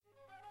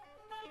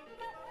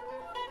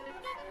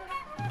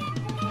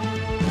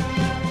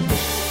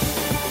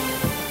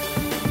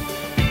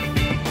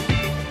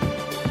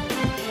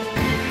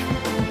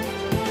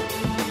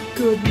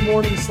Good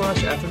morning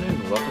slash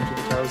afternoon. Welcome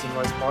to the Towers and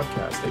Rise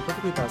podcast, a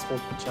perfectly passable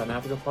Chat in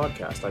Africa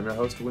podcast. I'm your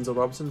host, Winslow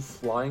Robinson,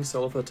 flying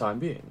solo for the time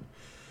being.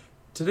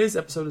 Today's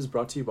episode is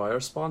brought to you by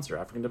our sponsor,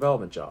 African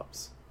Development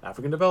Jobs.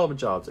 African Development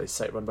Jobs, a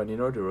site run by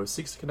Nino Duro,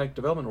 seeks to connect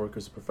development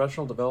workers with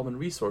professional development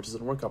resources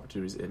and work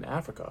opportunities in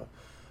Africa.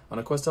 On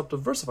a quest to help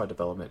diversify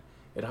development,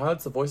 it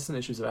highlights the voices and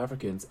issues of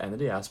Africans and the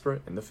diaspora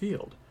in the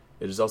field.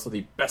 It is also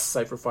the best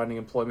site for finding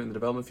employment in the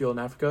development field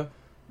in Africa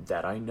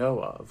that I know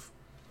of.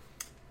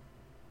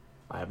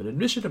 I have an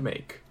admission to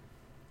make.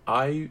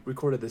 I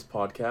recorded this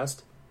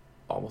podcast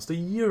almost a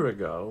year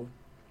ago,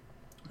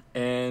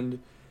 and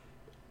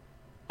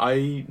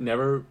I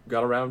never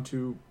got around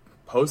to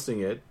posting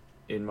it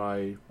in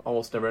my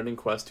almost never-ending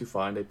quest to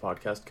find a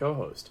podcast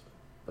co-host,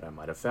 but I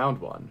might have found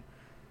one.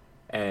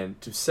 And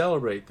to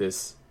celebrate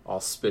this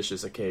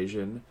auspicious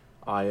occasion,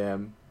 I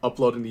am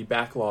uploading the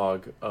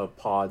backlog of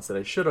pods that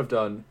I should have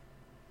done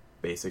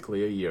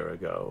basically a year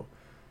ago.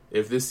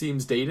 If this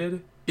seems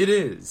dated, it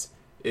is.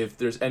 If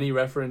there's any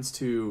reference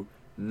to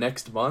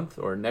next month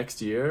or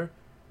next year,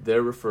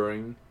 they're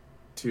referring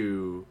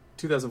to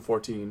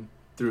 2014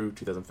 through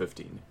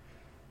 2015.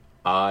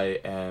 I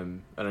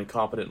am an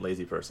incompetent,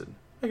 lazy person.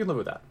 I can live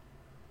with that.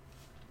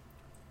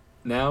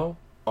 Now,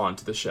 on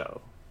to the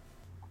show.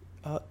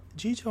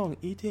 Jichong,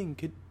 Yiting,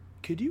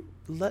 could you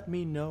let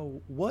me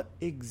know what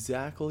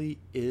exactly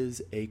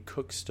is a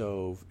cook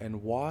stove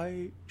and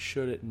why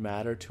should it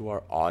matter to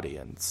our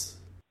audience?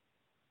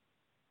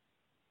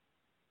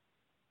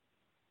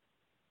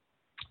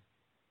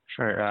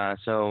 Sure.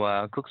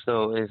 Cook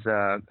stove is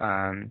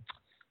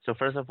so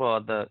first of all,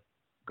 the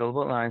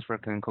Global Alliance for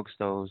Clean Cook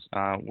Stoves,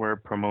 we're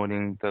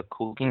promoting the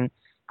clean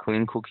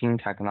cooking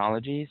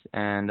technologies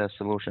and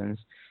solutions.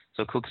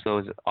 So cook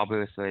stove is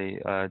obviously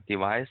a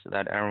device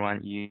that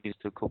everyone uses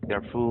to cook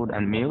their food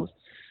and meals.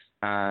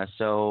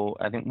 So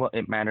I think what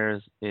it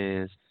matters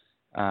is,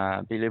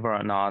 believe it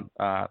or not,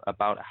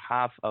 about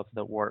half of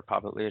the world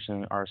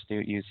population are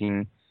still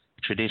using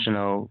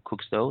traditional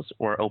cook stoves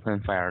or open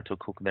fire to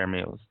cook their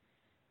meals.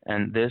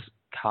 And this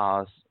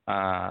causes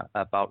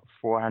about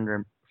 4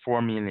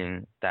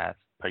 million deaths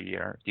per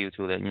year due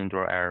to the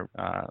indoor air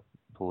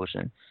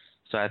pollution.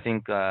 So I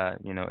think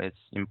it's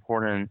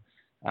important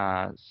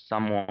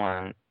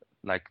someone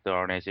like the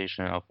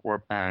organization of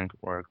World Bank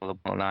or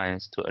Global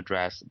Alliance to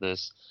address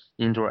this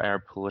indoor air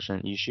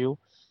pollution issue,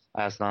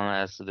 as long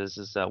as this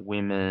is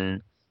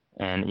women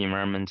and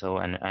environmental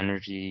and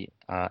energy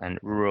and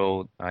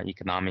rural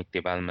economic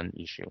development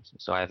issues.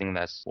 So I think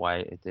that's why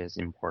it is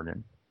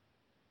important.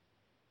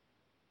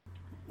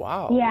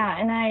 Wow. Yeah,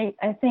 and I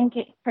think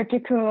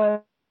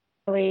particularly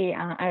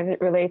as it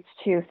relates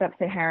to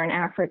sub-Saharan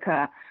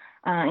Africa,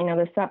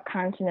 the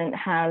subcontinent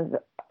has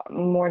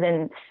more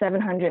than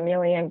 700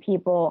 million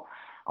people,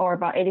 or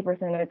about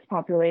 80% of its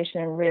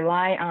population,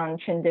 rely on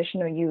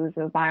traditional use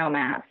of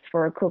biomass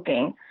for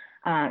cooking.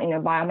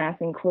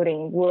 Biomass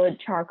including wood,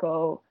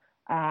 charcoal,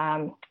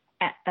 animal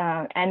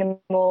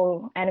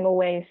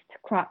waste,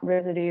 crop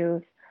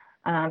residues,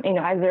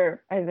 as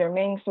their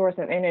main source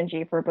of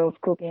energy for both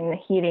cooking and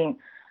heating.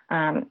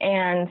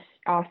 And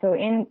also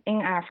in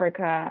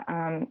Africa,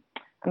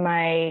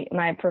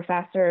 my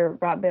professor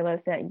Rob Billis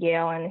at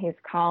Yale and his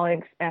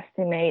colleagues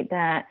estimate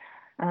that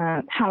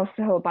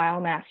household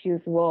biomass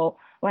use will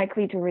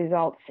likely to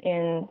result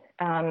in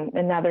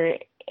another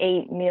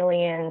 8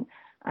 million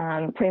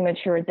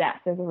premature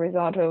deaths as a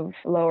result of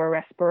lower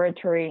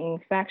respiratory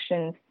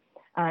infections,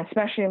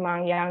 especially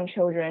among young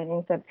children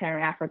in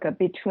sub-Saharan Africa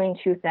between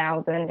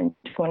 2000 and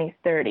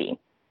 2030.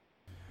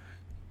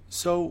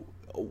 So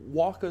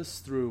walk us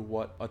through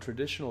what a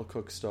traditional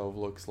cook stove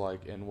looks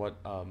like and what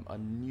a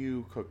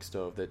new cook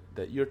stove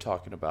that you're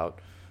talking about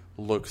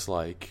looks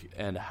like,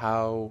 and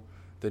how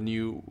the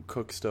new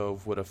cook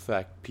stove would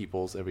affect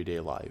people's everyday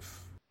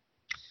life.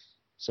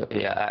 So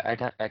yeah,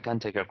 I can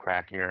take a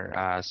crack here.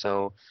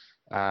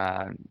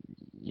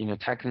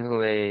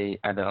 Technically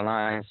at the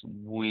Alliance,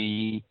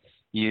 we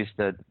use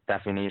the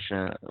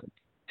definition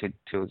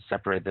to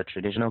separate the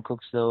traditional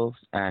cook stoves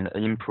and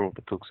improved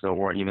cook stove,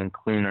 or even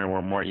cleaner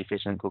or more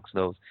efficient cook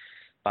stoves,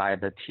 by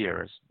the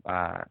tiers.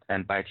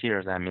 And by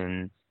tiers, I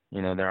mean,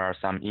 there are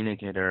some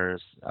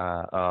indicators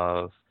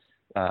of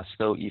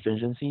stove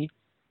efficiency,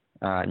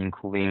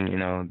 including,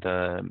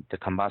 the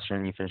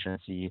combustion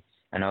efficiency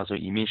and also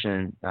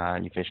emission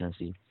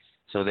efficiency.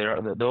 So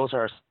those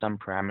are some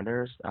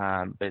parameters,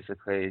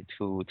 basically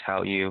to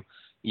tell you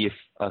if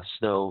a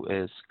stove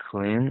is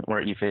clean or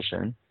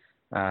efficient.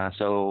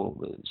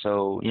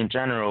 So in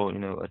general,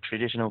 a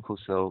traditional cook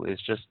stove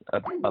is just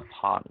a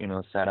pot,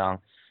 set on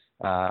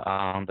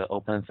the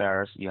open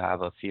fires. You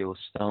have a few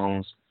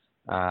stones,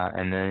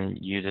 and then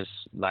you just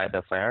light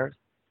the fire,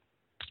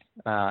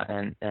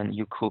 and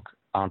you cook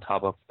on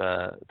top of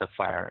the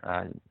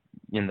fire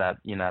in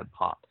that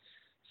pot.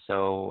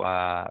 So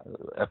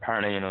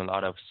apparently, a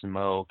lot of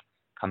smoke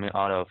coming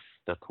out of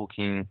the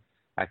cooking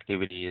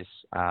activities,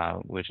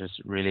 which is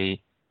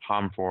really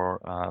harmful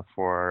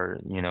for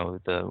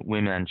the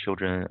women and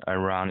children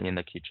around in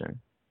the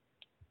kitchen.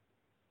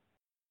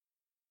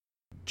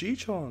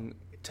 Jichong,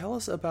 tell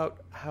us about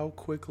how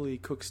quickly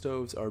cook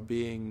stoves are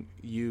being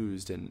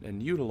used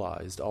and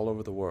utilized all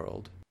over the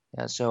world.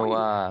 Yeah,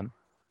 so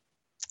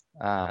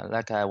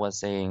like I was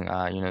saying,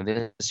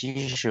 this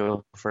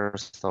issue,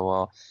 first of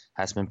all,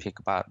 has been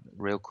picked up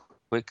real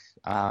quick.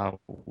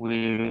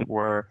 We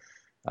were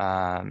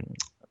um,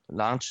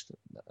 launched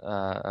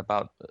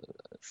about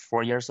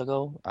 4 years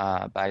ago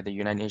by the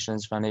United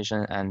Nations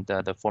Foundation and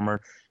the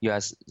former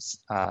U.S.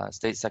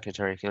 State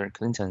Secretary Hillary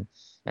Clinton.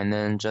 And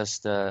then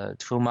just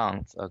 2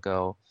 months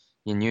ago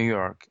in New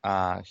York,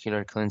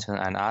 Hillary Clinton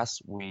and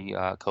us, we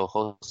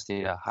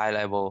co-hosted a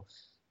high-level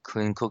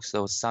Clean Cook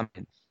Stove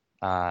Summit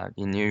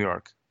in New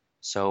York.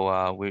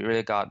 So we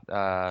really got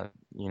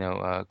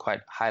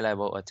quite high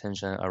level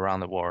attention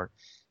around the world.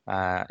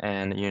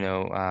 And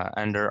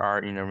under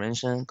our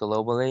intervention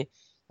globally,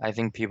 I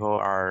think people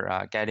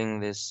are getting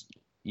this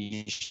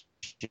issue,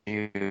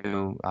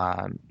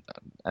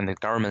 and the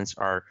governments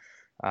are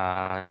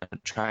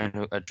trying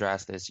to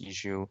address this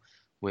issue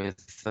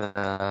with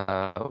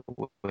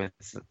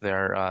with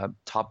their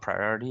top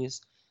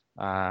priorities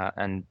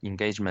and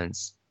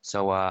engagements.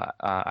 So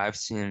I've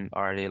seen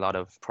already a lot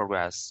of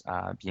progress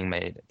being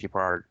made.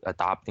 People are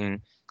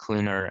adopting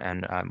cleaner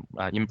and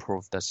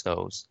improved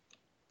stoves.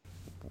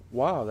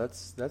 Wow,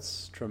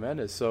 that's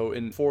tremendous. So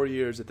in 4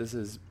 years that this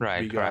has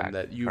Right, begun, correct,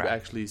 that you've correct.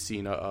 actually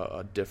seen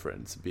a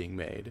difference being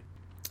made.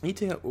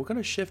 Yiting, we're going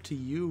to shift to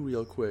you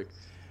real quick.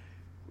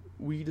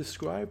 We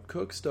described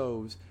cook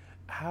stoves.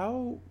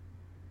 How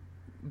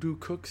do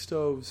cook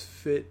stoves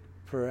fit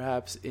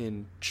perhaps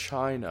in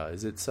China?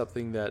 Is it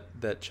something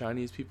that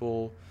Chinese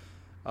people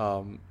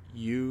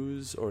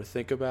use or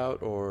think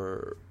about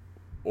or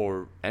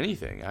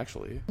anything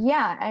actually?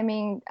 Yeah, I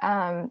mean,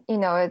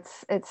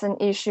 it's an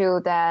issue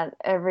that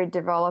every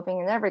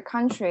developing and every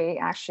country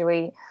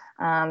actually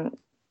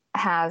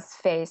has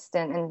faced,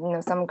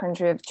 and some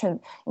countries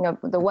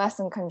the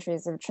Western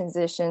countries have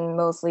transitioned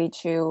mostly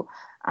to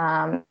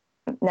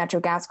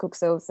natural gas cook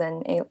stoves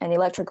and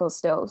electrical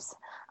stoves.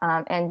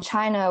 And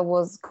China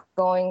was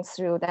going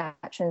through that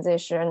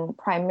transition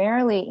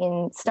primarily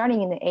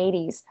starting in the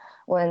 80s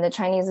when the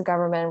Chinese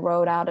government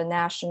rolled out a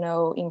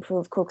national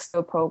improved cook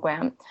stove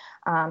program,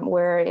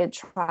 where it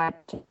tried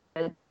to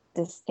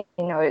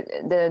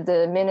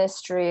the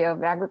Ministry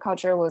of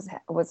Agriculture was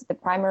the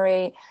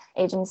primary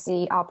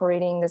agency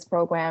operating this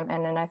program,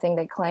 and then I think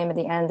they claim at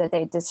the end that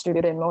they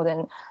distributed more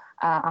than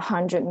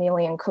 100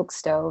 million cook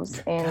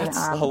stoves in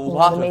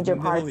lot the major of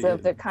parts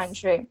of the millions.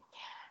 country.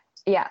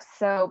 Yeah,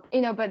 so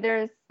but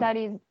there's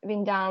studies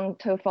being done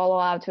to follow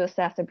up to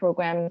assess the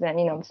programs,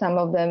 and some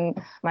of them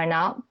might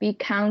not be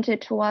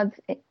counted towards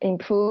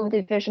improved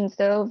efficient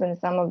stoves, and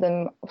some of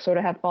them sort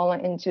of have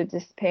fallen into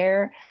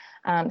despair.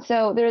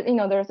 So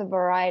there's a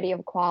variety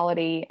of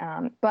quality,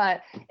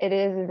 but it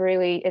is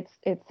really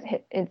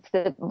it's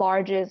the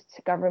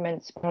largest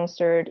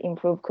government-sponsored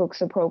improved cook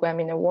stove program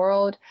in the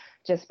world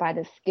just by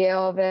the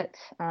scale of it,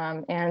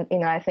 and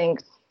I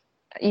think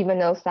even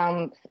though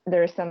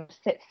there's some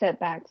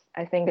setbacks,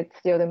 I think it's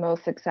still the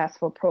most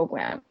successful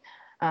program.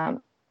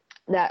 But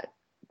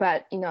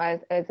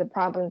as the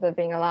problems are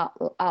being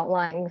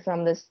outlining some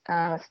of the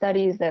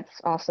studies,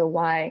 that's also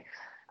why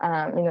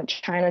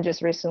China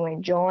just recently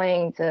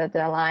joined the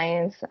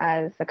alliance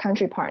as a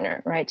country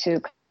partner, right,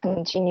 to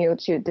continue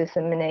to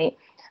disseminate,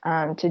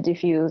 to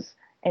diffuse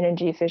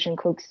energy efficient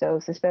cook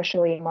stoves,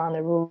 especially among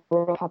the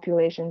rural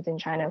populations in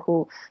China,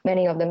 who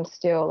many of them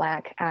still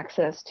lack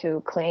access to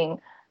clean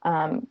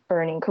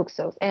burning cook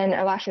stoves. And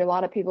actually, a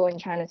lot of people in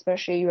China,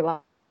 especially, rely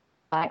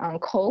on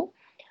coal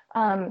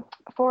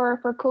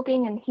for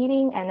cooking and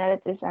heating, and that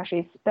is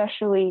actually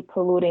especially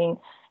polluting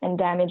and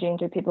damaging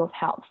to people's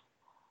health.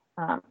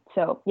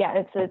 So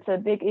yeah, it's a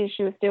big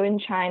issue still in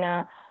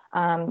China,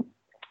 and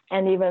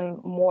even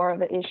more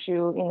of an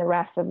issue in the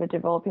rest of the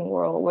developing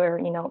world, where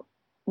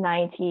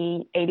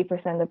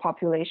 80% of the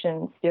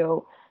population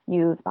still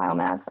use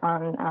biomass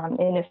on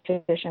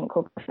inefficient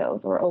cook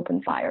stoves or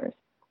open fires.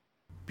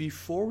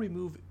 Before we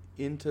move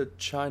into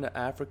China,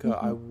 Africa,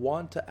 I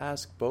want to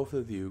ask both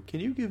of you,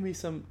 can you give me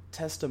some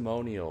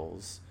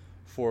testimonials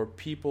for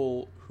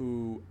people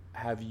who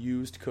have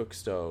used cook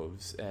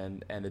stoves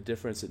and the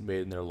difference it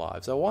made in their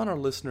lives? I want our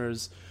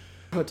listeners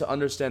to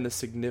understand the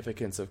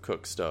significance of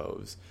cook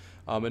stoves,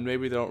 and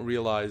maybe they don't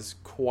realize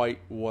quite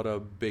what a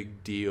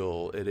big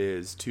deal it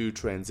is to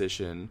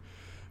transition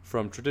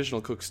from traditional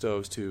cook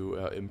stoves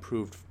to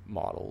improved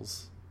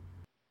models.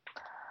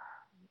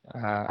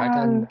 I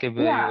can give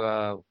you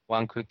Yeah.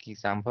 one quick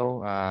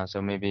example.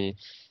 So maybe,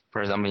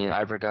 for example, in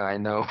Africa, I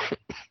know,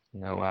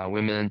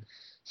 women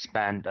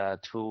spend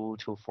 2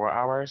 to 4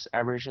 hours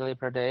averagely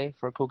per day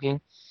for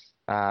cooking.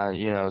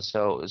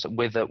 So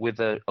with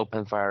a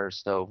open fire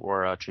stove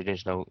or a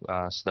traditional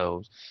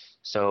stove.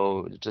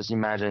 So just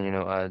imagine,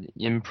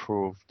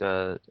 improved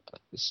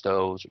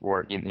stoves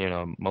or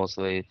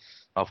mostly,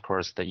 of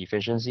course, the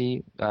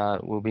efficiency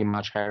will be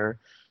much higher,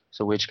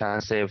 so which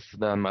can save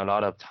them a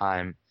lot of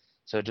time.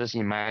 So just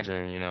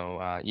imagine,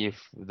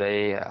 if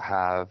they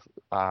have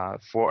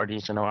 4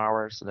 additional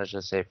hours, let's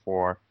just say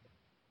 4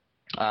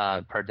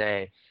 per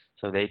day.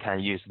 so they can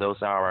use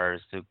those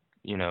hours to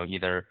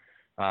either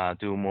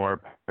do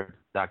more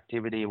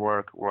productivity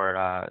work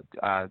or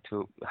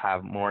to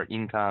have more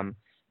income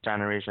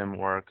generation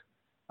work,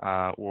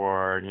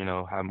 or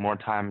have more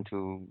time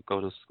to go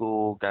to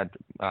school, get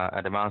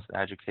advanced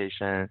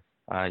education,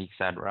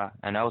 etc.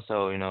 And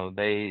also,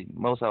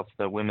 most of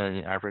the women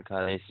in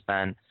Africa, they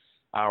spend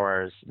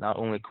hours not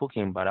only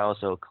cooking but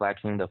also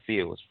collecting the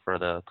fuels for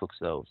the cook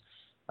stoves.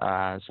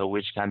 So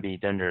which can be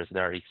dangerous.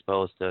 They're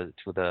exposed to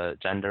the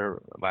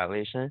gender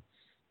violation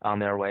on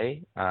their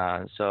way.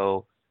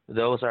 So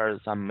those are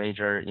some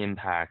major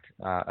impact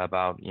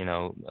about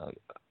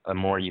a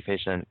more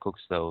efficient cook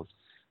stove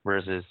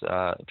versus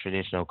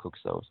traditional cook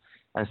stoves.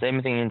 And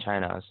same thing in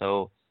China.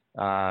 So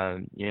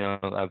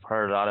I've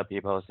heard a lot of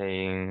people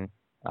saying,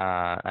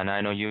 and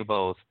I know you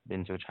both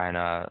been to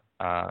China.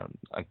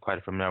 I'm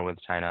quite familiar with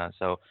China.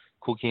 So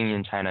cooking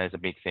in China is a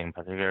big thing,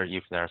 particularly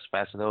if there's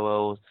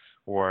festivals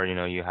or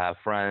you have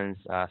friends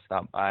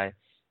stop by.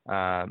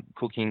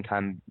 Cooking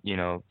can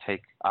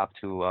take up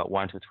to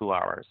 1 to 2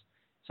 hours.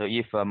 So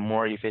if a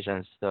more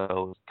efficient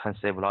stove can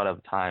save a lot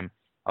of time,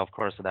 of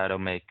course that'll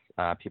make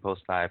people's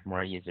life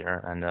more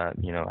easier and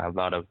have a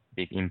lot of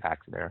big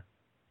impact there.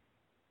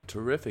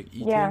 Terrific.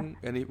 Yeah.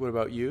 What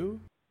about you?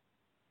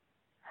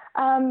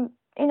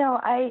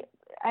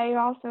 I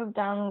also have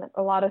done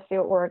a lot of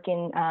field work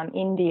in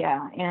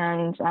India,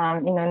 and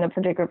in a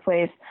particular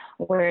place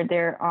where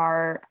there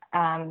are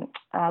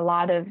a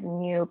lot of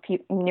new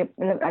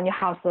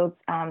households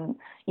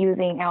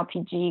using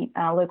LPG,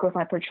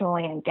 liquefied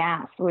petroleum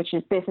gas, which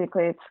is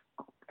basically it's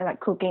like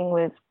cooking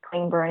with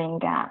clean burning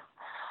gas,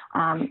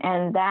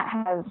 and that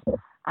has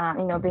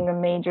been a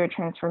major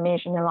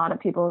transformation in a lot of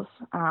people's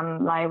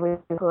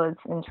livelihoods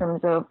in terms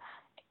of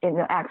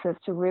access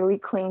to really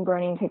clean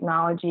burning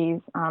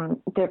technologies,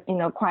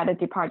 quite a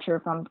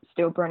departure from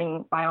still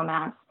burning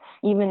biomass,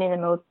 even in the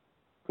most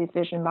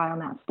efficient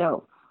biomass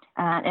stove.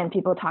 And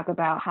people talk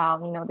about how,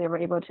 they were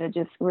able to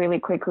just really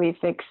quickly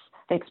fix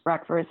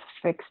breakfast,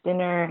 fix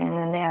dinner, and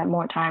then they had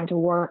more time to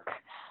work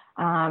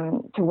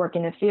in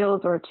the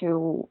fields or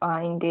to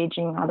engage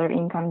in other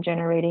income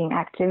generating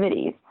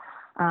activities.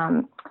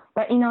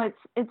 But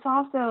it's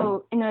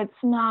also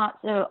it's not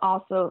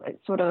also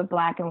sort of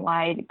black and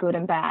white, good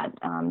and bad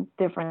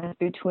difference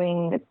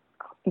between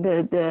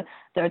the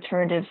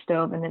alternative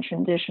stove and the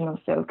traditional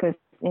stove. Because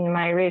in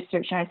my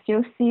research, I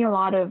still see a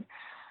lot of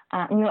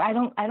I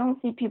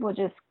don't see people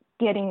just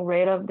getting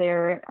rid of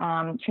their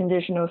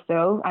traditional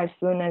stove as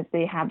soon as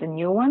they have the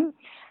new one.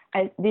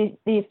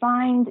 They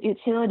find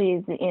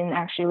utilities in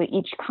actually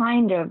each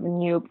kind of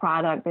new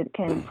product that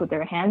can put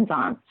their hands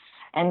on.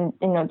 And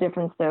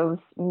different stoves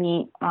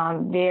meet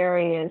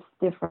various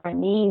different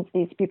needs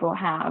these people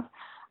have.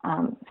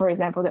 For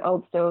example, the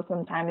old stove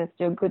sometimes is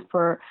still good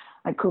for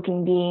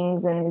cooking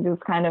beans and those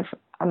kind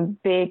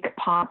of big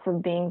pots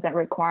of beans that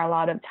require a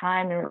lot of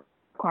time and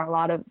require a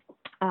lot of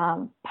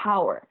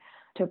power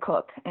to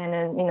cook. And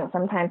then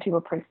sometimes people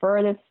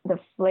prefer the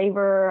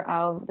flavor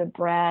of the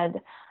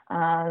bread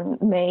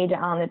made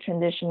on the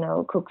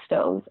traditional cook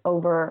stoves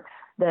over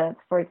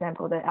for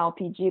example, the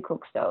LPG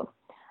cook stove.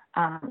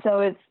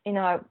 So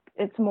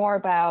it's more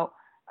about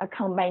a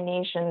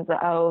combinations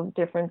of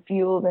different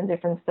fuels and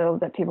different stoves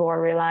that people are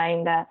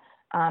relying that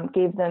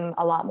give them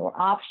a lot more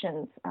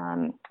options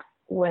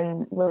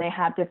when they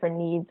have different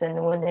needs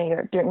and when they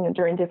are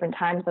during different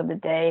times of the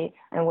day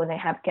and when they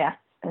have guests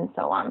and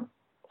so on.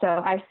 So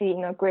I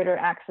see greater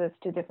access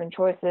to different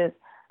choices,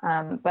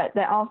 but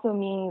that also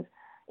means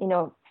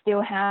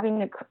still having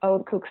the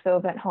old cook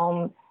stove at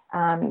home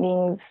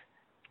means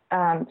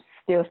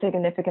still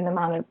significant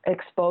amount of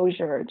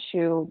exposure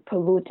to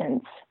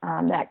pollutants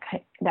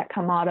that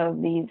come out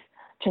of these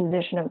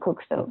traditional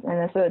cook stoves,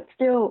 and so it's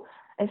still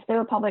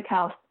a public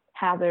health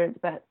hazard,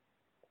 but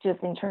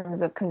just in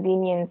terms of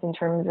convenience, in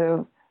terms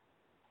of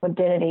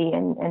modernity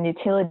and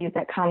utilities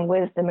that come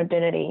with the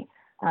modernity,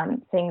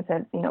 things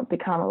have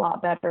become a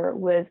lot better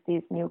with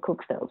these new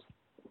cook stoves.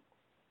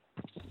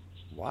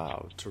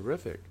 Wow,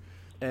 terrific.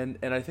 And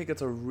I think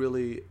it's a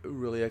really,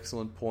 really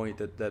excellent point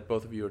that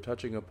both of you are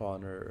touching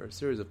upon, or a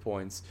series of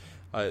points.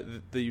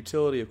 The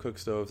utility of cook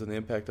stoves and the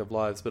impact of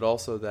lives, but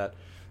also that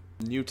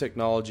new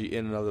technology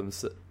in and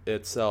of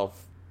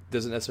itself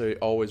doesn't necessarily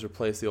always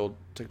replace the old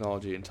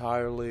technology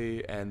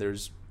entirely, and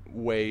there's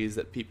ways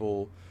that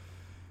people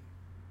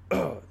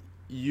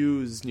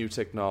use new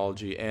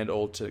technology and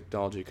old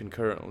technology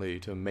concurrently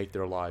to make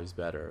their lives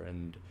better.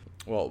 And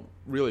well,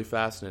 really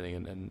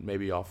fascinating, and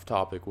maybe off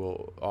topic,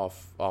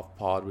 off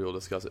pod, we will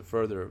discuss it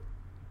further.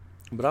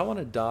 But I want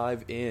to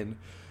dive in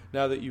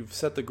now that you've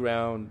set the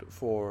ground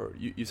for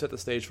you set the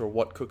stage for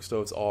what cook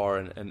stoves are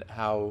and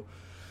how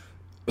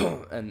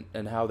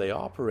and how they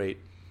operate.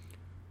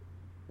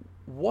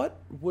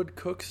 What would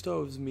cook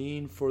stoves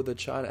mean for the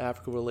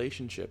China-Africa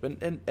relationship?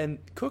 And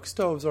cook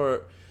stoves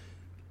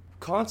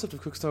concept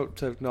of cook stove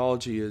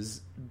technology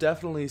is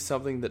definitely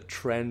something that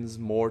trends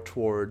more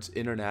towards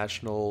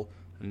international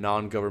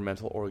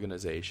non-governmental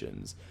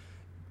organizations.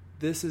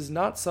 This is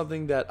not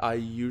something that I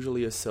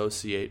usually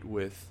associate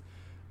with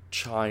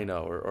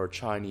China or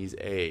Chinese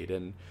aid,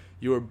 and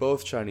you are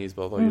both Chinese,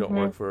 but although you don't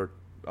work for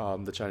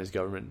the Chinese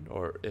government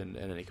or in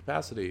any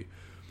capacity,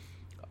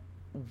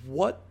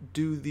 what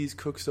do these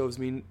cook stoves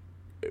mean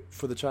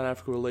for the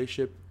China-Africa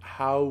relationship?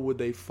 How would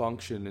they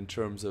function in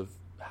terms of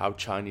how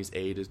Chinese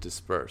aid is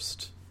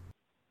dispersed?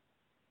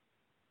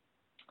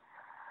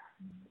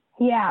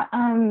 Yeah.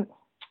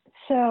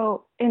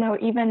 So,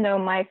 even though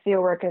my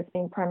fieldwork has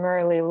been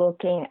primarily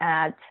looking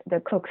at the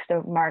cook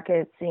stove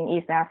markets in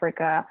East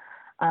Africa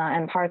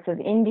and parts of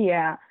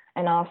India,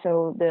 and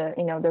also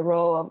the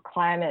role of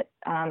climate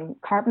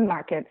carbon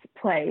markets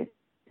plays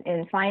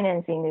in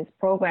financing these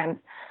programs,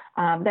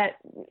 that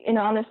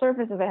on the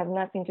surface of it have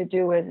nothing to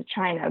do with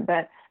China,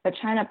 but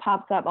China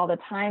pops up all the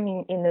time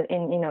in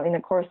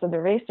the course of the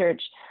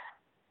research,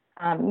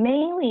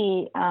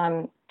 mainly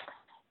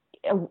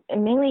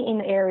in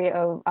the area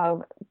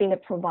of being a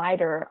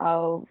provider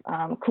of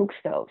cook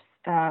stoves,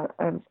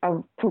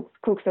 of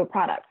cook stove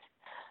products.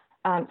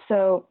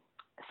 So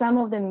some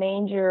of the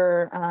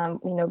major,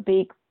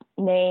 big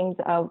names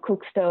of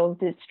cook stove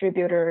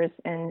distributors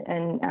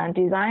and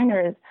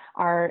designers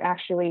are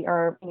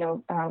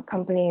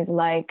companies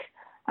like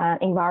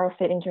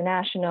EnviroFit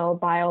International,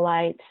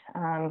 BioLite,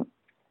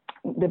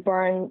 the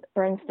Burn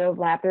Stove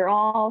Lab. They're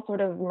all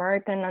sort of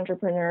American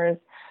entrepreneurs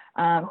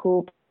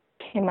who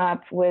came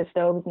up with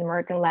those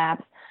American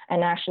labs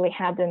and actually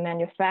had them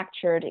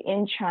manufactured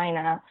in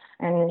China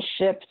and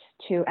shipped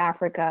to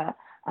Africa,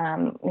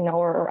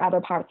 or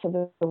other parts of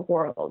the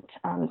world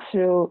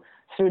through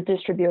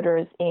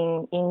distributors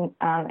in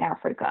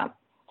Africa.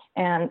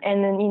 And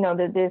then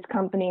these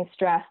companies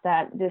stress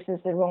that this is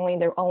their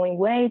only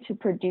way to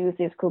produce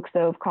these cook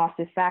stoves cost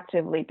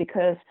effectively,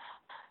 because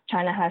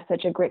China has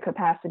such a great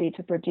capacity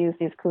to produce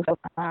these cook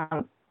stoves,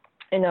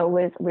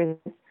 with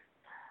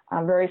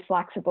a very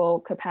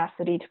flexible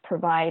capacity to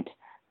provide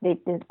the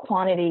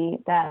quantity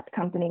that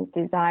companies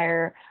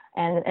desire,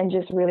 and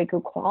just really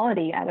good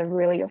quality at a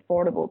really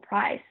affordable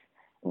price.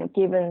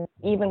 Given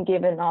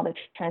all the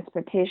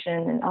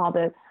transportation and all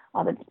the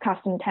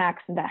custom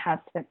tax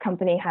that the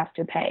company has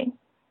to pay.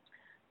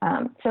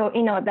 So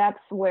that's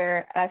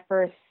where I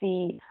first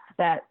see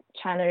that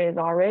China is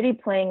already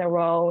playing a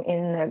role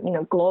in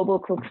the global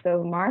cook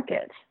stove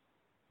market.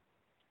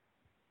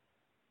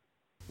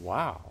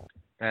 Wow.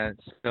 And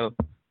so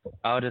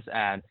I'll just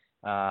add,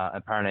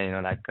 apparently,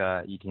 like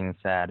Yiting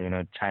said,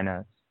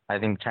 China. I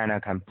think China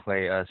can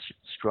play a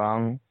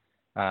strong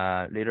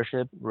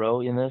leadership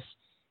role in this,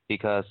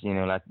 because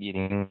like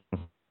Yiting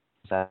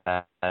said,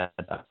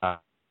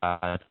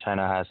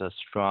 China has a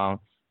strong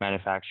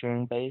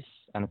manufacturing base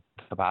and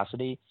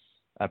capacity.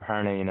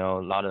 Apparently, a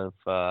lot of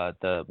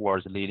the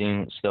world's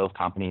leading stove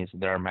companies,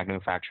 they're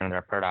manufacturing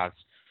their products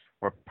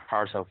or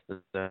parts of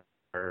their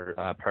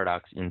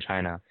products in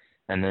China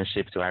and then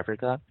shipped to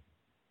Africa.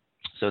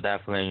 So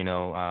definitely,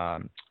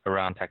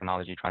 around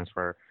technology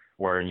transfer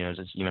or,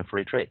 just even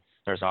free trade,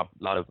 there's a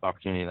lot of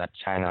opportunity that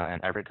China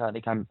and Africa,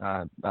 they can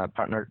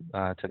partner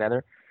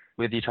together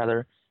with each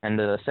other. And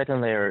the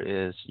second layer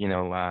is,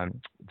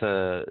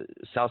 the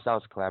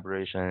South-South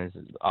collaboration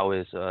is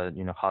always,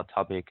 hot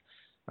topic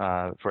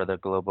for the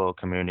global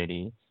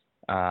community.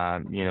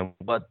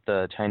 What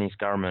the Chinese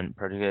government,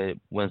 particularly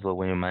Winslow,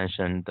 when you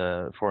mentioned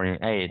the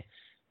foreign aid,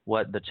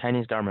 what the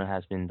Chinese government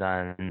has been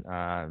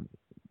done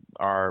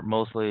are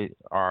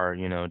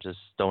just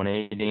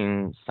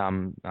donating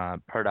some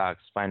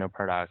final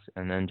products,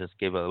 and then just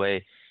give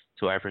away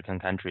to African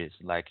countries,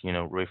 like,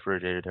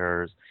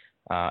 refrigerators,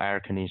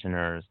 air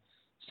conditioners.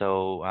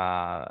 So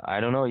I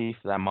don't know if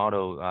that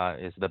model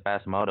is the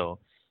best model,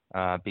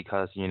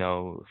 because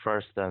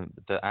first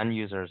the end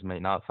users may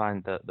not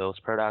find those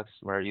products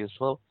very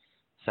useful.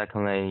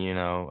 Secondly,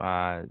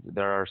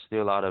 there are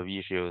still a lot of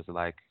issues,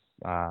 like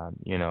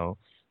there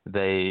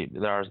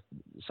are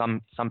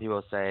some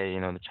people say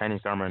the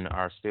Chinese government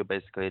are still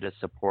basically just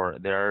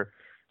support their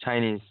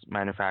Chinese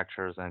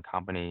manufacturers and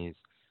companies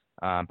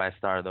by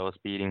start those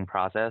bidding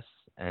process,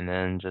 and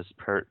then just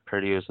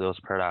produce those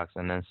products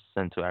and then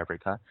send to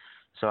Africa.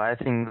 So I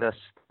think the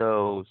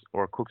stoves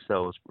or cook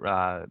stoves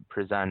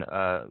present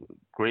a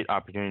great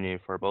opportunity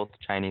for both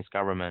Chinese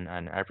government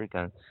and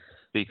African,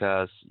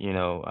 because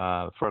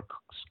for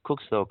cook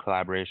stove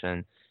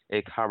collaboration,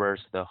 it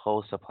covers the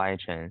whole supply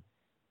chain.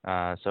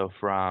 So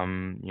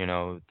from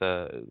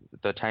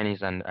the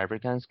Chinese and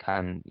Africans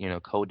can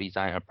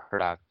co-design a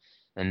product,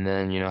 and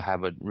then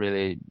have a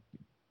really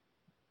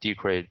deep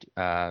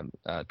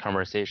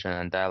conversation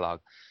and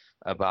dialogue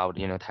about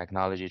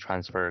technology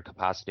transfer,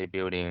 capacity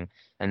building,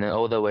 and then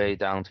all the way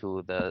down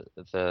to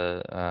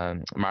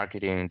the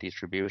marketing,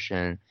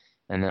 distribution,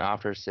 and then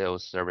after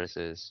sales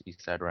services,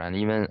 etc., and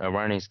even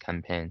awareness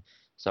campaign.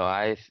 So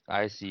I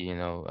see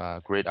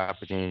a great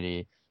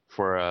opportunity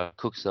for a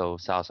cook stove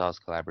South-South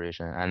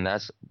collaboration, and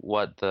that's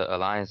what the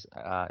alliance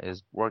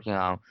is working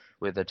on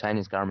with the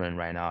Chinese government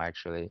right now,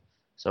 actually.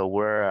 So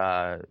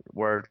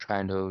we're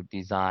trying to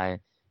design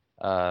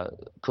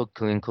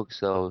clean cook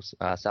stoves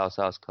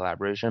South-South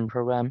collaboration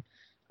program,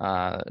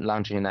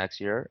 launching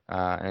next year,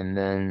 and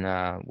then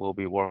we'll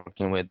be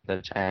working with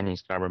the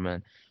Chinese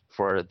government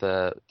for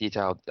the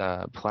detailed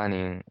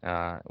planning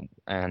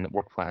and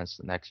work plans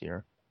next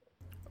year.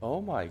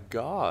 Oh my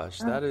gosh,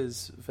 that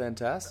is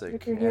fantastic.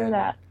 Good to hear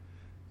that.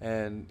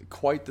 And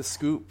quite the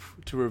scoop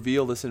to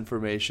reveal this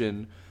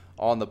information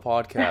on the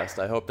podcast.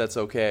 I hope that's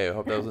okay. I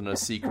hope that wasn't a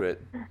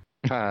secret.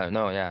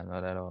 No, yeah,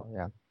 not at all.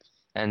 Yeah.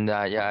 And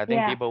I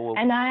think people will.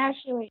 And I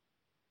actually.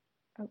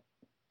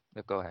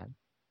 Go ahead.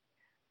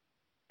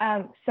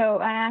 So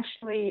I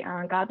actually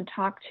got to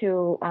talk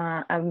to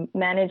a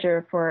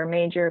manager for a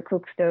major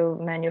cook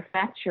stove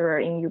manufacturer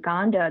in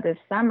Uganda this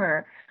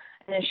summer,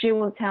 and she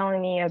was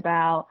telling me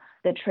about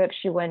the trip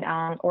she went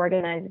on,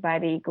 organized by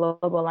the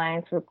Global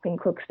Alliance for Clean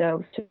Cook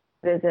Stoves, to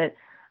visit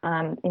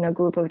a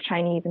group of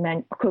Chinese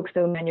cook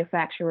stove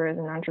manufacturers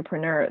and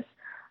entrepreneurs.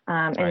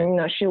 Right.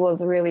 And she was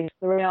really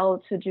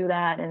thrilled to do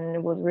that, and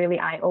it was really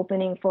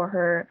eye-opening for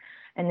her.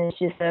 And then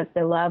she says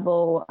the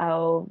level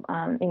of,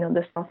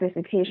 the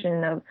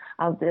sophistication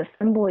of the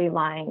assembly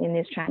line in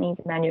these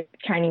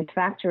Chinese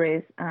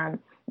factories,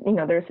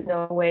 there's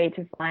no way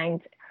to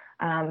find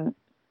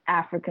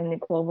African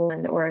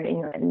equivalent, or,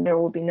 there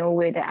will be no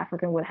way that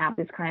African would have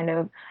this kind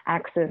of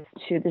access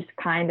to this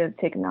kind of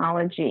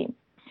technology.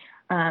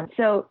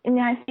 So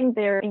I think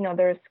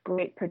there's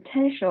great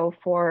potential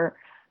for,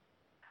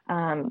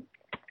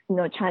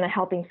 China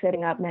helping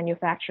setting up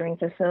manufacturing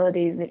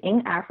facilities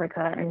in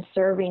Africa and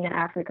serving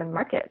African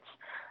markets.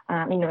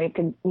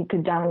 It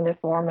could done in the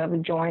form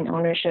of joint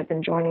ownership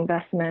and joint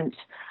investment,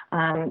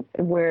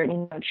 where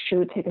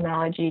true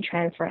technology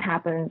transfer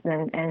happens,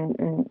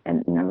 and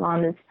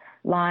along this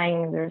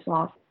line, there's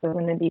also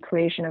going to be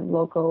creation of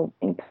local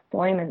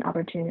employment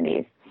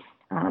opportunities.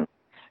 And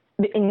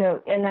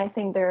I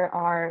think there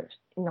are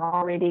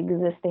already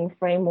existing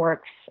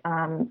frameworks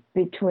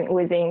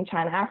within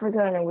China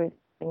Africa and with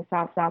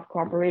South-South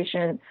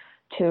cooperation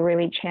to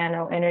really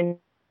channel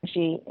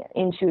energy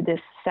into this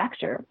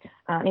sector.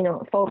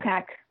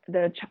 FOCAC,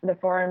 the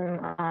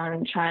Forum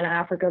on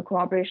China-Africa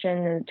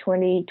Cooperation, the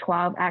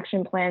 2012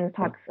 action plan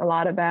talks a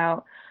lot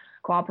about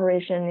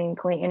cooperation in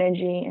clean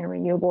energy and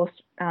renewable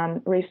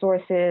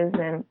resources,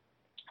 and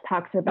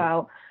talks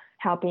about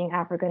helping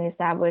African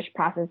establish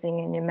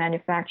processing and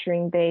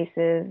manufacturing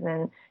bases,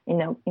 and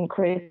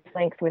increase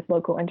links with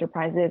local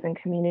enterprises and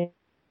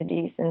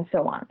communities, and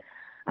so on.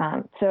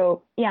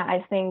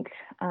 I think,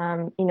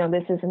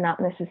 this is not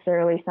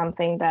necessarily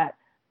something that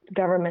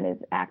government is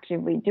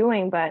actively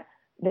doing, but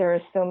there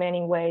are so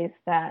many ways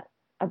that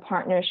a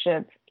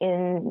partnership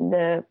in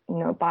the,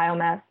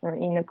 biomass or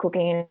in the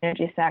cooking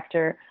energy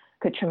sector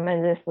could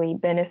tremendously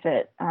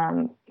benefit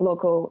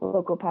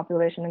local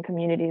population and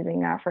communities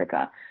in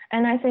Africa.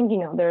 And I think,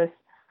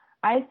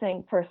 I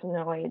think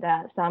personally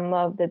that some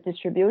of the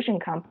distribution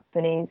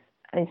companies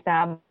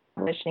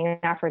established in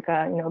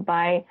Africa,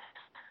 by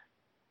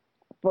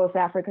both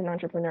African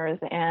entrepreneurs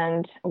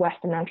and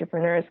Western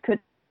entrepreneurs, could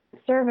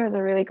serve as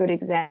a really good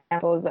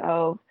examples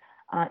of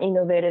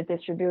innovative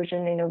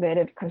distribution,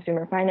 innovative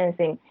consumer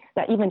financing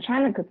that even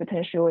China could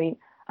potentially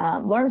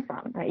learn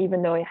from, right?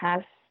 Even though it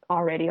has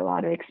already a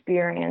lot of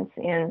experience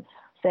in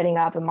setting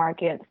up a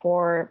market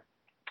for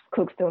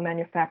cook stove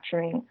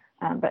manufacturing.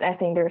 But I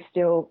think there's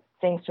still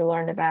things to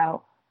learn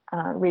about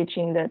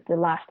reaching the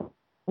last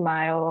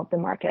mile of the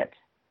market.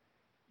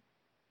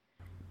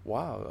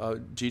 Wow.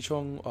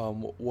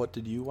 Jichong, what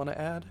did you want to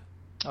add?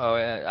 Oh,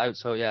 yeah.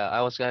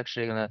 I was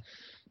actually going to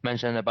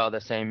mention about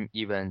the same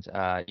event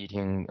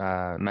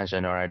Yiting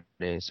mentioned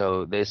already.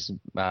 So this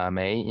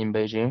May in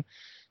Beijing,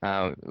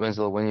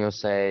 Winslow, when you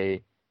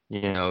say,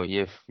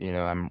 if,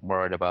 I'm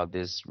worried about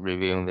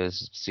revealing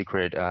this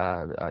secret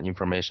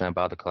information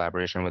about the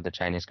collaboration with the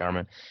Chinese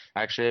government,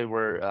 actually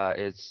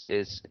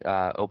it's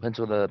open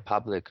to the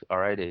public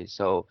already.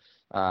 So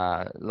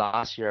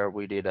last year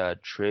we did a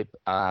trip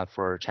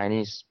for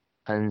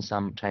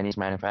some Chinese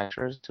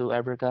manufacturers to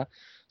Africa.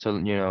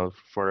 So,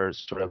 for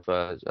sort of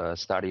a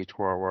study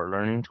tour or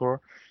learning tour.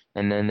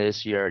 And then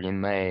this year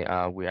in May,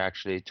 we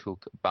actually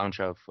took a bunch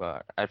of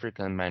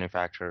African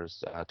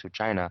manufacturers to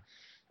China,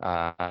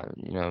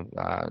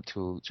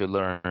 to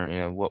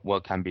learn,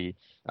 what can be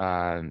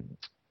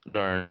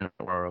learned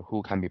or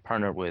who can be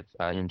partnered with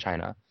in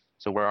China.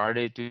 So we're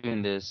already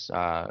doing this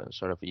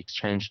sort of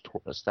exchange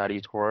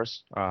study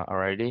tours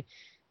already,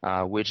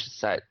 which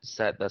set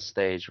the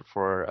stage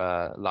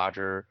for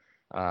larger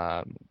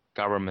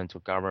government to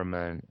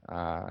government,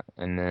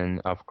 and then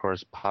of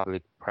course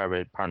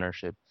public-private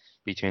partnership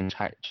between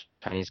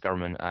Chinese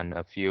government and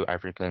a few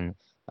African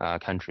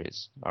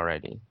countries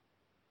already.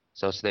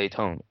 So stay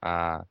tuned.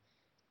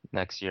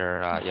 Next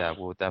year,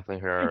 we'll definitely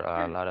hear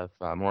a lot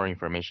of more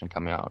information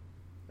coming out.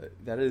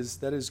 That is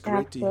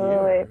great Absolutely. to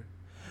hear.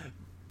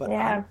 But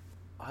yeah.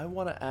 I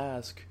want to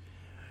ask,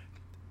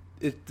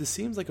 this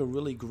seems like a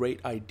really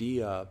great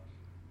idea.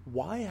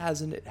 Why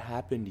hasn't it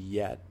happened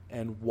yet?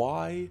 And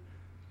why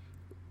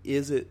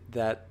is it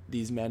that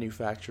these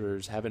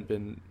manufacturers haven't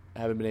been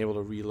able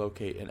to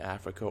relocate in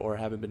Africa, or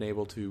haven't been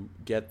able to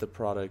get the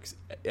products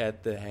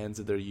at the hands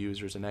of their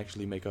users and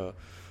actually make a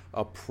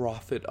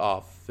profit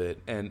off it?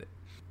 And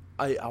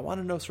I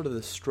want to know sort of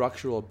the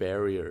structural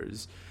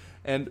barriers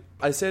And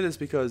I say this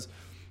because,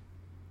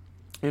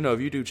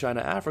 if you do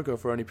China-Africa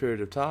for any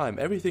period of time,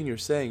 everything you're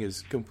saying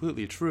is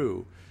completely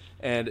true.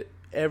 And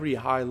every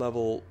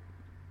high-level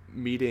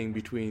meeting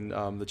between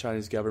the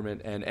Chinese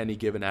government and any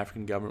given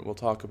African government will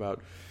talk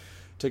about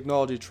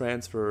technology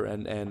transfer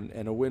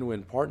and a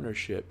win-win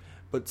partnership.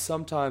 But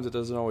sometimes it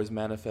doesn't always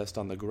manifest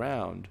on the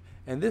ground.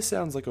 And this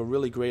sounds like a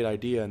really great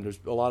idea, and there's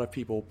a lot of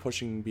people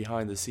pushing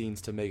behind the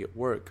scenes to make it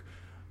work.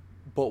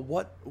 But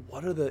what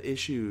are the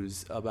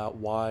issues about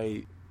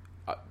why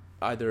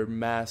either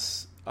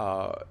mass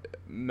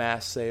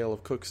sale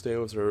of cook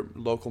stoves or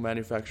local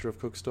manufacture of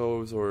cook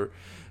stoves or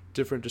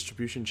different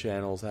distribution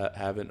channels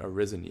haven't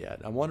arisen yet?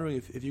 I'm wondering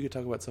if you could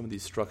talk about some of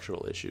these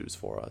structural issues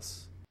for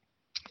us.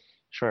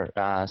 Sure.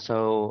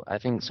 So I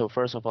think,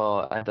 first of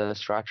all, at the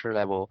structure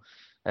level,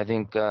 I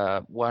think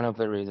one of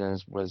the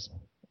reasons was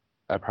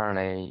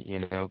apparently,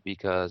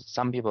 because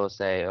some people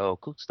say, oh,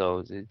 cook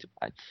stoves,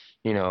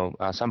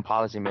 some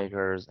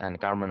policymakers and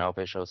government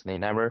officials, they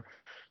never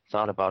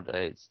thought about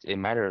it. It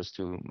matters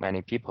to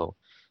many people.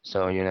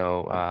 So,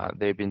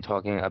 they've been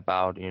talking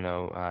about,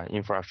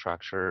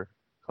 infrastructure,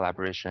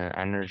 collaboration,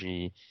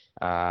 energy,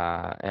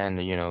 and,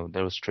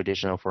 those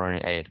traditional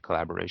foreign aid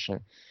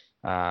collaboration.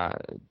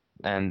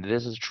 And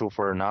this is true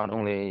for not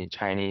only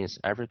Chinese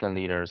African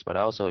leaders, but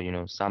also,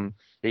 some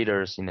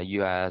leaders in the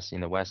U.S.,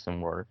 in the Western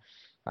world.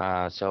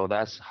 So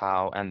that's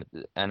how, and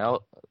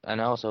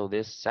also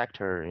this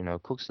sector,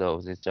 cook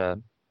stoves, it's a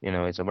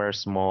very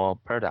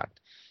small product.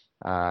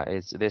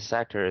 This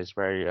sector is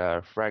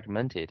very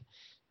fragmented.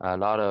 A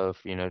lot of,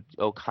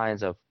 all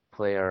kinds of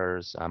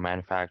players,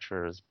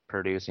 manufacturers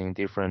producing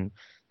different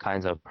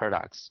kinds of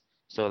products.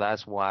 So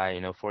that's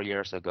why, 4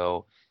 years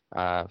ago,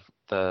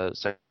 the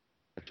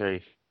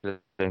Secretary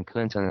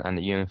Clinton and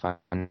the UN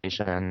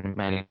Foundation and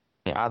many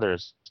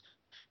others,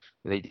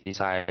 they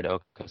decide,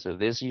 okay, so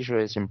this issue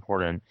is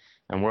important,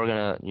 and we're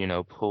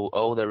gonna, pull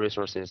all the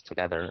resources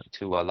together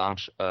to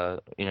launch an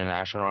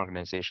international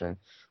organization,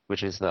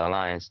 which is the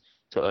Alliance,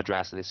 to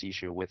address this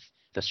issue with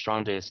the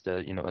strongest,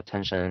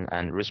 attention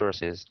and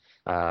resources,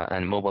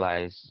 and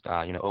mobilize,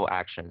 all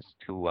actions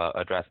to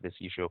address this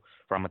issue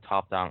from a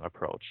top-down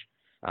approach.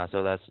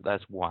 So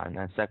that's one.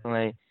 And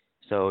secondly,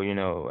 so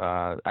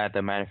at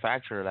the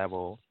manufacturer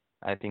level,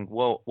 I think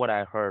what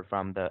I heard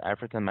from the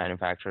African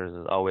manufacturers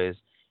is always,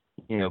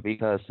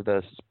 because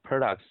the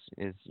products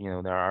is,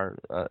 there are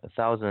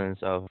thousands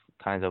of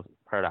kinds of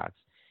products,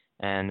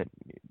 and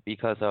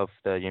because of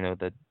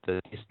the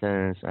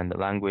distance and the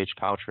language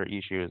culture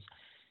issues,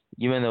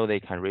 even though they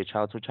can reach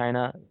out to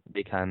China,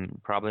 they can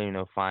probably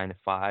find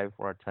 5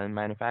 or 10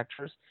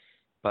 manufacturers,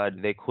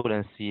 but they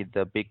couldn't see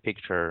the big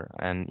picture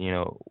and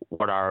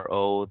what are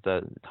all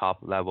the top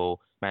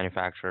level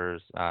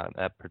manufacturers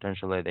that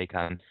potentially they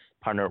can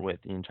partner with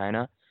in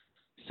China.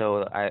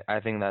 So I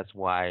think that's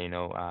why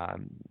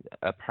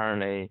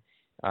apparently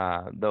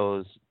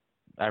those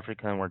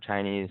African or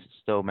Chinese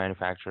stove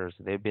manufacturers,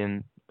 they've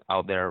been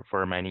out there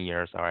for many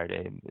years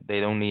already. They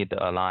don't need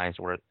the alliance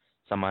or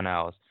someone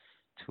else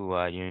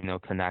to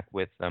connect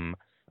with them.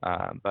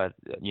 But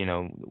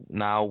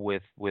now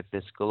with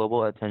this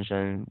global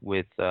attention,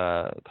 with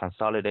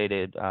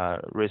consolidated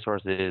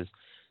resources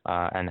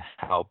and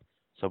help,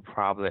 so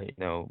probably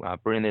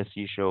bring this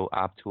issue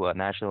up to a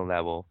national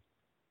level,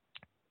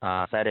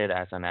 set it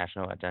as a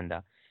national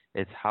agenda.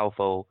 It's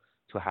helpful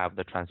to have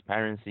the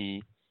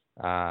transparency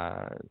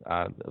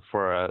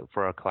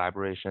for a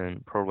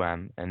collaboration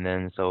program, and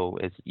then so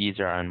it's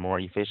easier and more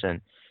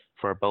efficient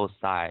for both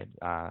sides,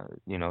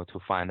 to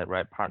find the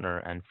right partner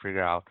and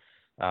figure out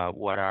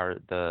what are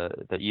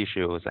the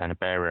issues and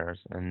barriers,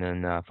 and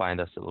then find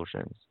the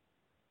solutions.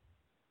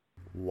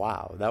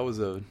 Wow, that was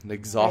an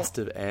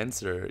exhaustive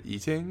answer.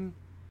 Yiting?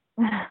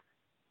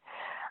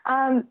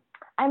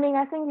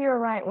 I think you're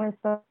right when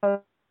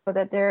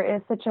that there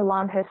is such a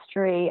long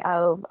history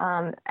of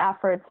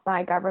efforts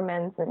by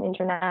governments and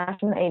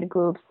international aid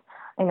groups,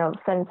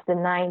 since the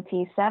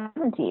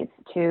 1970s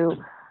to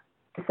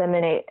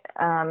disseminate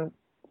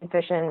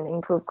efficient,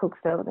 improved cook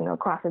stoves,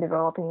 across the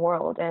developing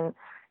world. And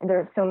there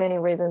are so many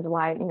reasons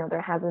why,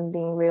 there hasn't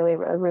been really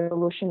a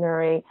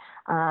revolutionary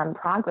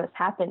progress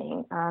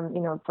happening.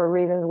 For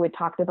reasons we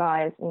talked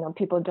about is,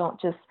 people don't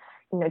just,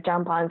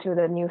 jump onto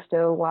the new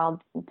stove while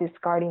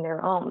discarding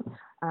their own.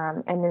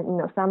 And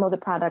then, some of the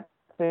products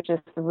are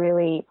just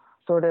really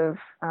sort of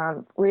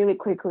really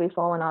quickly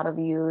fallen out of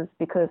use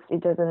because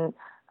it doesn't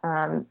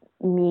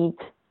meet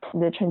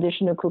the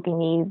traditional cooking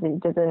needs.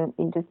 It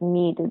just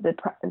meet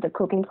the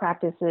cooking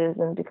practices,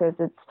 and because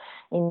it's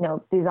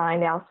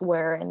designed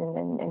elsewhere,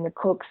 and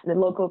the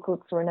local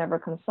cooks were never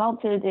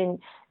consulted in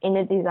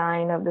the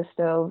design of the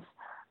stoves,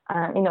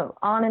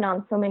 on and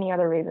on, so many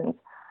other reasons.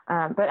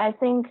 But I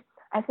think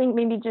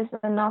maybe just,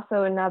 and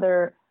also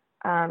another,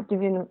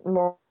 give you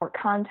more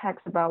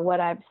context about what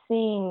I've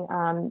seen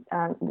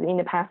in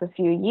the past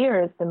few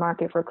years, the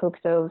market for cook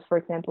stoves, for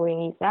example,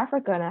 in East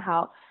Africa, and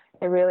how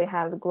it really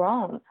has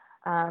grown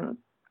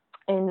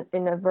in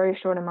a very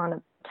short amount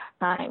of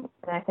time.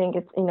 And I think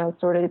it's,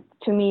 sort of,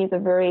 to me, it's a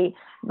very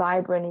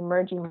vibrant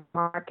emerging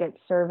market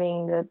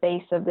serving the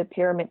base of the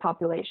pyramid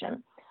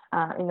population.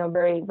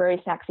 Very,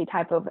 very sexy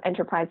type of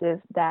enterprises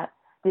that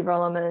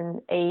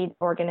development aid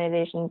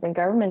organizations and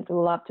governments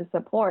love to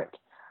support.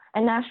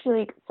 And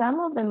actually, some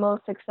of the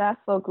most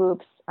successful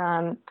groups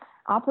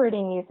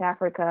operating in East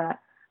Africa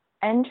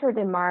entered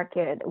the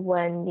market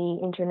when the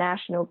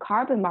international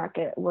carbon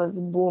market was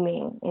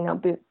booming,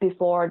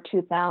 before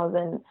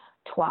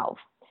 2012.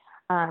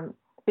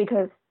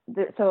 Because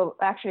so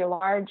actually a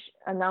large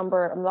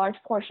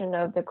portion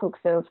of the cook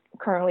stoves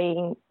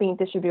currently being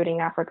distributed in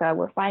Africa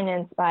were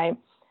financed by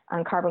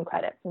carbon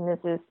credits. And this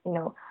is,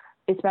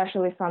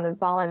 especially from the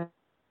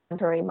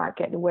voluntary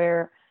market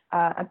where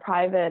a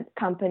private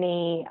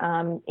company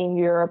in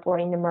Europe or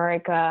in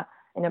America,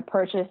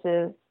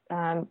 purchases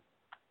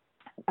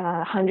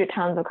 100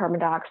 tons of carbon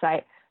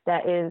dioxide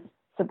that is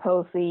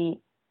supposedly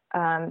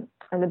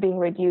being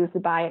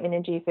reduced by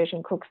energy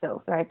efficient cook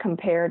stoves, right?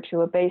 Compared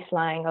to a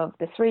baseline of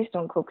the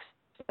 3-stone cook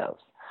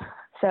stoves.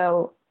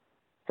 So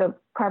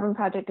carbon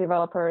project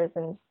developers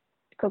and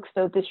cook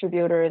stove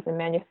distributors and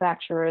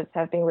manufacturers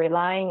have been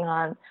relying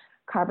on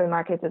carbon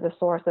markets as a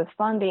source of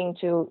funding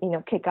to,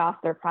 kick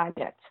off their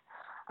projects.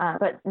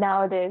 But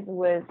nowadays,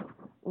 with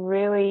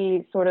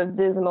really sort of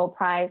dismal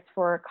price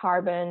for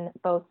carbon,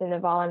 both in the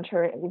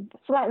voluntary,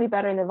 slightly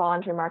better in the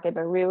voluntary market,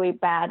 but really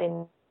bad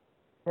in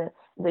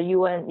the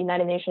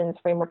United Nations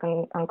framework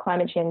on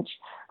climate change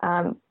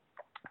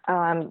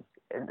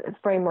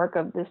framework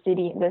of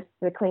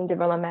the Clean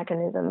Development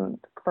Mechanism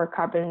for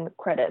carbon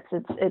credits.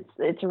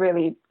 It's a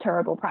really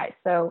terrible price.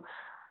 So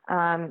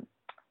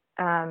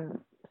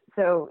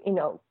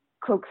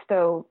cook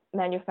stove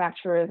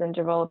manufacturers and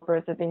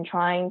developers have been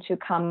trying to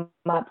come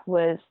up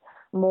with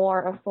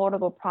more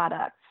affordable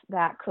products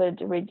that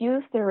could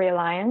reduce their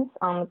reliance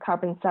on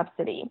carbon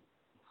subsidy.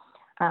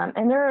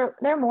 And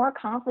they're more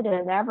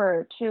confident than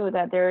ever too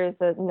that there is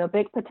a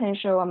big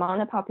potential among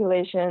the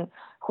population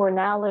who are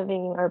now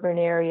living in urban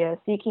areas,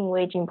 seeking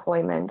wage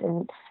employment,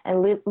 and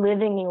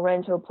living in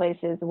rental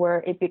places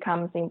where it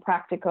becomes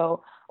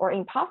impractical or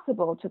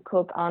impossible to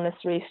cook on a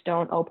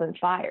 3-stone open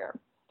fire.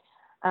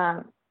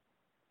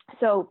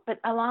 But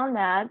along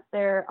that,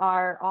 there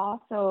are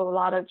also a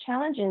lot of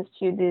challenges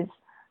to these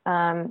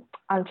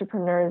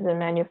entrepreneurs and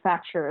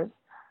manufacturers.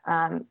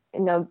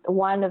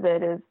 One of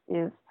it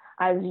is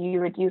as you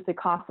reduce the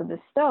cost of the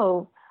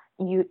stove,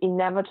 you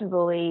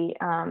inevitably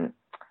have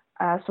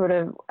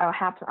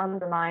to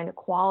undermine the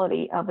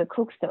quality of the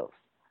cook stove.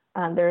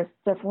 There's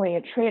definitely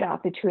a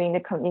trade-off between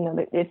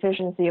the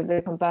efficiency of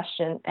the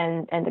combustion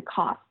and the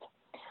cost.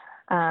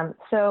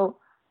 So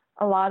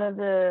a lot of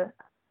the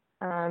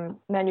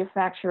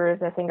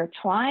manufacturers, I think, are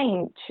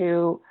trying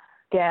to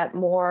get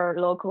more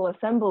local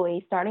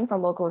assembly, starting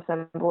from local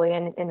assembly,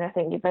 and I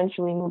think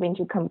eventually moving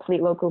to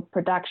complete local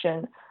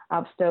production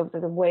of stoves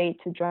as a way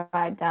to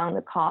drive down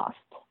the cost.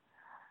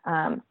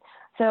 And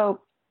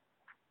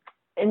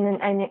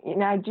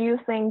I do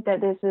think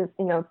that this is,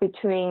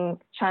 between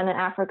China and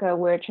Africa,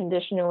 where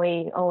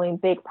traditionally only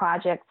big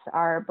projects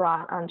are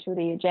brought onto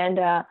the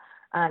agenda.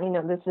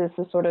 This is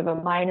a sort of a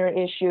minor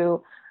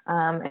issue.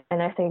 And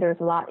I think there's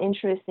a lot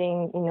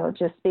interesting,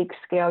 just big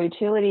scale,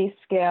 utility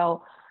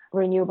scale,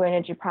 renewable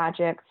energy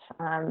projects.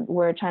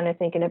 We're China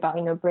thinking about,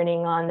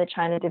 bringing on the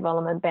China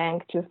Development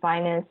Bank to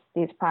finance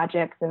these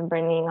projects and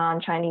bringing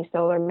on Chinese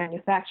solar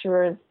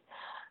manufacturers.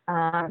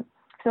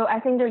 So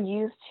I think they're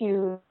used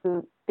to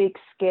big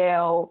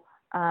scale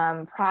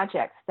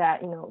projects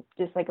that,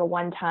 just like a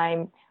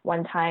one-time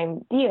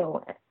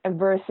deal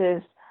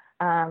versus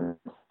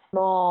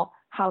small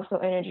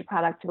household energy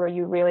products where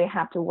you really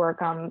have to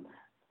work on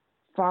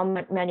from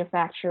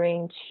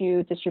manufacturing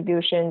to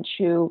distribution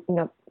to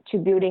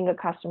building a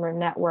customer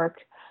network,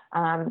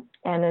 and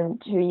then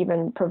to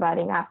even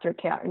providing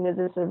aftercare. And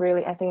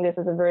I think this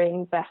is a very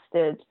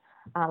invested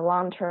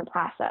long-term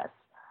process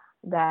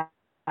that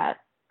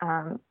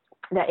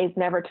is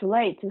never too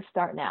late to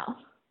start now.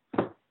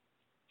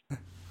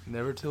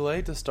 Never too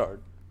late to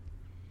start.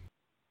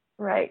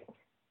 Right.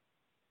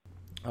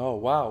 Oh,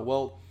 wow.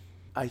 Well,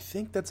 I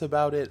think that's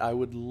about it. I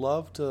would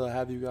love to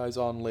have you guys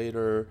on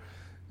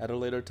at a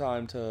later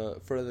time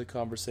to further the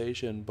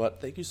conversation,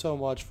 but thank you so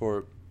much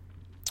for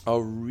a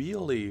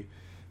really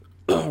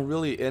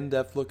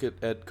in-depth look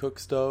at cook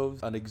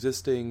stoves, an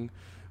existing,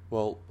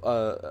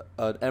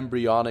 an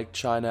embryonic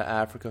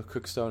China-Africa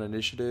cook stove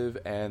initiative,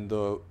 and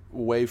the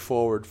way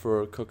forward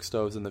for cook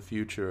stoves in the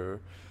future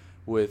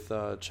with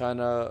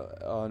China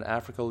and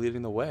Africa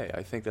leading the way.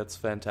 I think that's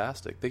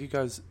fantastic. Thank you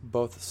guys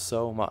both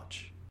so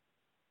much.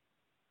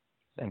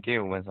 Thank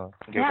you, Winslow.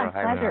 Thank you for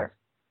having us.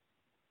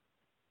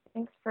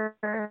 Thanks for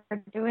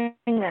doing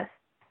this.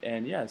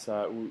 And yes,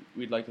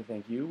 we'd like to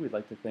thank you. We'd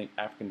like to thank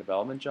African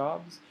Development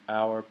Jobs.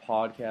 Our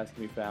podcast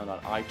can be found on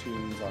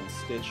iTunes, on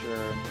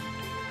Stitcher,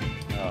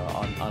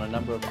 on a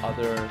number of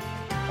other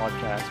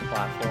podcast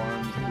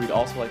platforms. We'd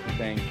also like to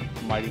thank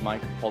Mighty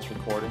Mike of Pulse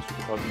Recordings for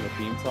composing the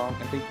theme song.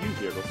 And thank you,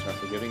 dear listener,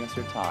 for giving us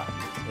your time.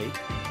 Take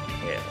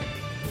care.